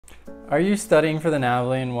Are you studying for the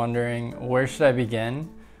NAVLE and wondering, where should I begin?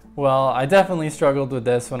 Well, I definitely struggled with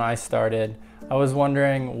this when I started. I was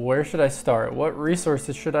wondering, where should I start? What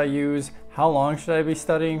resources should I use? How long should I be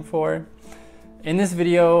studying for? In this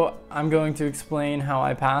video, I'm going to explain how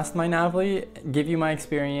I passed my NAVLE, give you my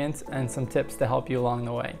experience, and some tips to help you along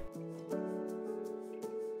the way.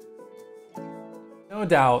 No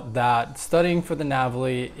doubt that studying for the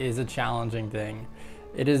NAVLE is a challenging thing.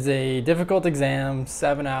 It is a difficult exam,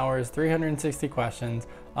 7 hours, 360 questions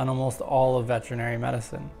on almost all of veterinary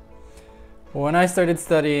medicine. When I started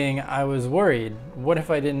studying, I was worried. What if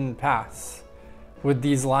I didn't pass? With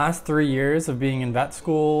these last 3 years of being in vet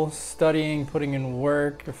school, studying, putting in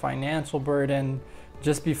work, a financial burden,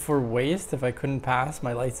 just before waste if I couldn't pass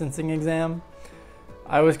my licensing exam,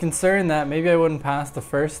 I was concerned that maybe I wouldn't pass the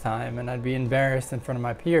first time and I'd be embarrassed in front of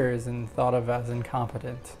my peers and thought of as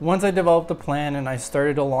incompetent. Once I developed a plan and I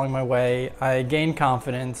started along my way, I gained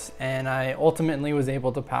confidence and I ultimately was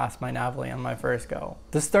able to pass my NAVLE on my first go.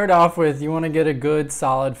 To start off with, you want to get a good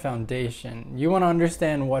solid foundation. You want to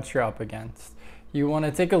understand what you're up against. You want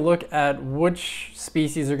to take a look at which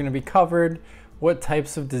species are going to be covered, what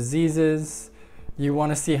types of diseases. You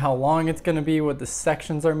want to see how long it's going to be, what the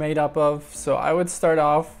sections are made up of. So I would start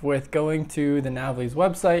off with going to the NAVLE's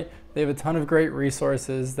website. They have a ton of great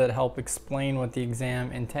resources that help explain what the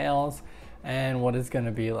exam entails and what it's going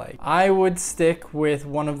to be like. I would stick with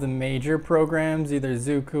one of the major programs, either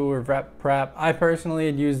Zuku or Vet Prep. I personally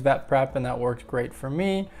had used Vet Prep and that worked great for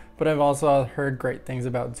me, but I've also heard great things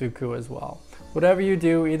about Zuku as well. Whatever you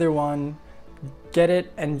do, either one, get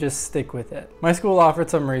it and just stick with it. My school offered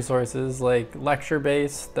some resources like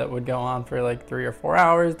lecture-based that would go on for like 3 or 4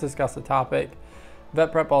 hours, discuss a topic.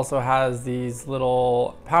 Vet Prep also has these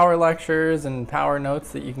little power lectures and power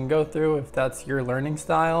notes that you can go through if that's your learning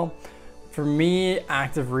style. For me,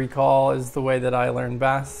 active recall is the way that I learn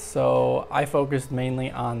best, so I focused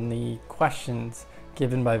mainly on the questions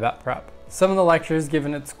given by Vet Prep. Some of the lectures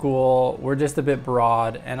given at school were just a bit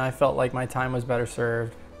broad, and I felt like my time was better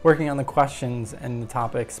served working on the questions and the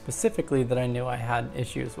topics specifically that I knew I had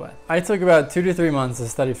issues with. I took about 2 to 3 months to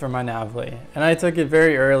study for my NAVLE, and I took it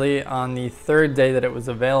very early on the 3rd day that it was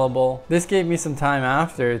available. This gave me some time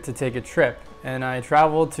after to take a trip, and I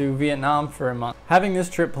traveled to Vietnam for a month. Having this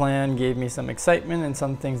trip planned gave me some excitement and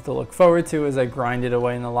some things to look forward to as I grinded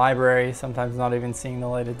away in the library, sometimes not even seeing the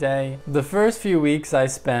light of day. The first few weeks I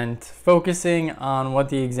spent focusing on what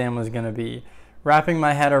the exam was going to be, wrapping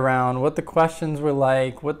my head around what the questions were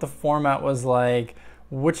like, what the format was like,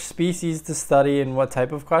 which species to study, and what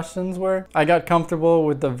type of questions were. I got comfortable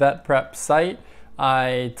with the Vet Prep site.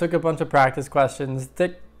 I took a bunch of practice questions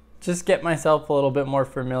to just get myself a little bit more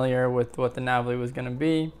familiar with what the NAVLE was going to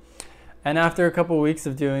be. And after a couple weeks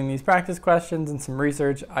of doing these practice questions and some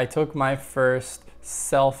research, I took my first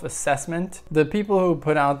self-assessment. The people who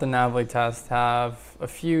put out the NAVLE test have a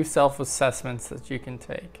few self-assessments that you can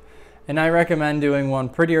take. And I recommend doing one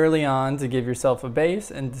pretty early on to give yourself a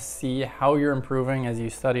base and to see how you're improving as you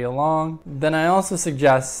study along. Then I also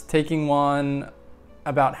suggest taking one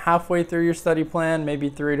about halfway through your study plan, maybe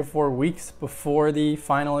 3 to 4 weeks before the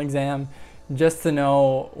final exam, just to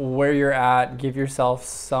know where you're at, give yourself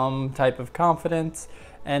some type of confidence,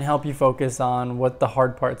 and help you focus on what the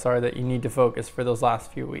hard parts are that you need to focus for those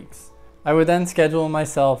last few weeks. I would then schedule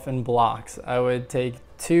myself in blocks. I would take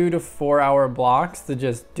 2 to 4 hour blocks to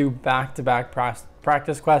just do back-to-back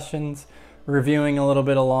practice questions, reviewing a little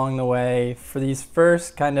bit along the way. For these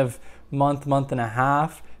first kind of month and a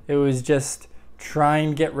half, it was just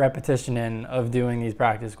trying to get repetition in of doing these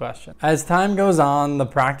practice questions. As time goes on, the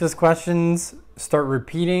practice questions start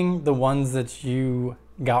repeating the ones that you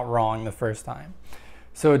got wrong the first time.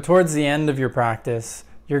 So towards the end of your practice,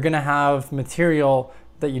 you're gonna have material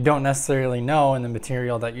that you don't necessarily know and the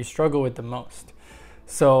material that you struggle with the most.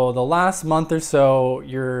 So the last month or so,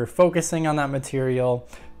 you're focusing on that material.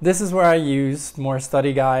 This is where I use more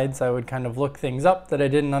study guides. I would kind of look things up that I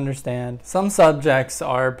didn't understand. Some subjects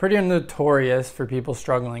are pretty notorious for people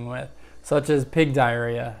struggling with, such as pig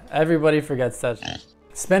diarrhea. Everybody forgets that.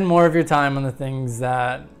 Spend more of your time on the things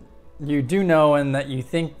that you do know and that you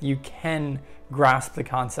think you can grasp the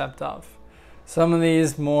concept of. Some of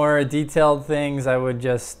these more detailed things I would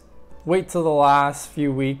just wait till the last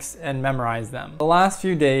few weeks and memorize them. The last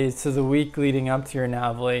few days to the week leading up to your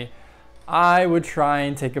NAVLE, I would try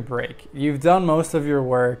and take a break. You've done most of your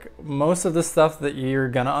work. Most of the stuff that you're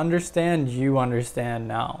gonna understand, you understand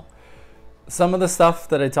now. Some of the stuff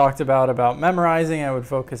that I talked about memorizing, I would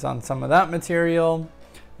focus on some of that material.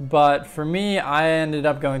 But for me, I ended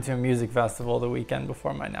up going to a music festival the weekend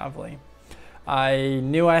before my NAVLE. I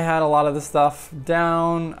knew I had a lot of the stuff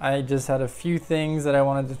down. I just had a few things that I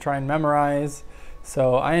wanted to try and memorize.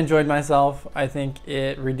 So I enjoyed myself. I think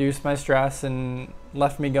it reduced my stress and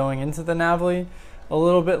left me going into the NAVLE a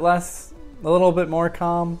little bit more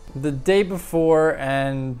calm. The day before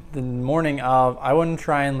and the morning of, I wouldn't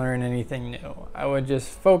try and learn anything new. I would just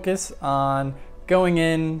focus on going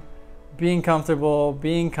in, being comfortable,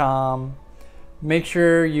 being calm. Make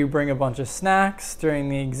sure you bring a bunch of snacks during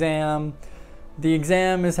the exam. The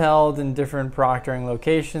exam is held in different proctoring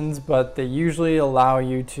locations, but they usually allow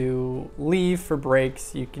you to leave for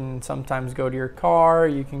breaks. You can sometimes go to your car,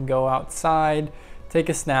 you can go outside, take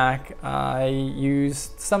a snack. I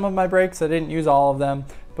used some of my breaks. I didn't use all of them,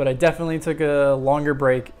 but I definitely took a longer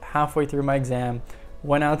break halfway through my exam,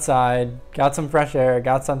 went outside, got some fresh air,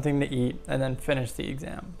 got something to eat, and then finished the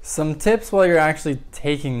exam. Some tips while you're actually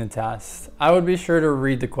taking the test. I would be sure to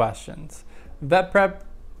read the questions. Vet prep,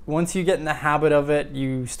 once you get in the habit of it,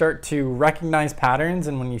 you start to recognize patterns,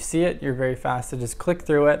 and when you see it, you're very fast to just click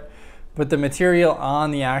through it. But the material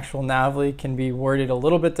on the actual NAVLE can be worded a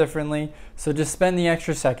little bit differently, so just spend the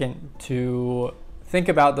extra second to think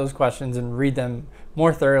about those questions and read them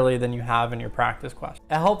more thoroughly than you have in your practice question.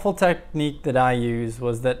 A helpful technique that I used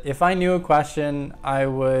was that if I knew a question, I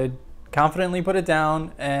would confidently put it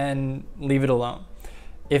down and leave it alone.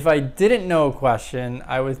 If I didn't know a question,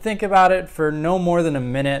 I would think about it for no more than a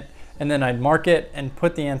minute, and then I'd mark it and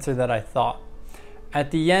put the answer that I thought.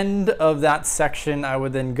 At the end of that section, I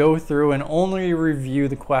would then go through and only review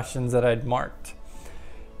the questions that I'd marked.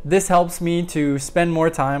 This helps me to spend more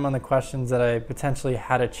time on the questions that I potentially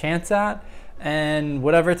had a chance at, and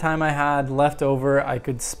whatever time I had left over, I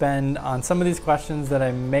could spend on some of these questions that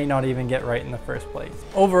I may not even get right in the first place.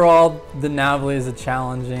 Overall, the NAVLE is a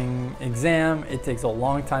challenging exam. It takes a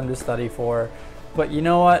long time to study for, but you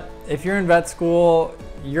know what? If you're in vet school,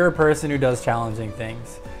 you're a person who does challenging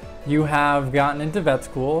things. You have gotten into vet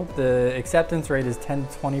school, the acceptance rate is 10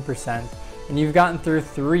 to 20%, and you've gotten through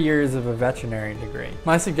 3 years of a veterinary degree.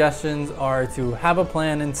 My suggestions are to have a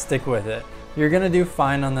plan and stick with it. You're gonna do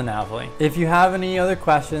fine on the NAVLE. If you have any other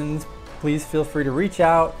questions, please feel free to reach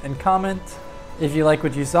out and comment. If you like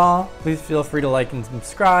what you saw, please feel free to like and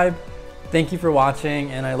subscribe. Thank you for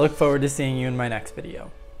watching, and I look forward to seeing you in my next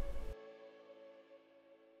video.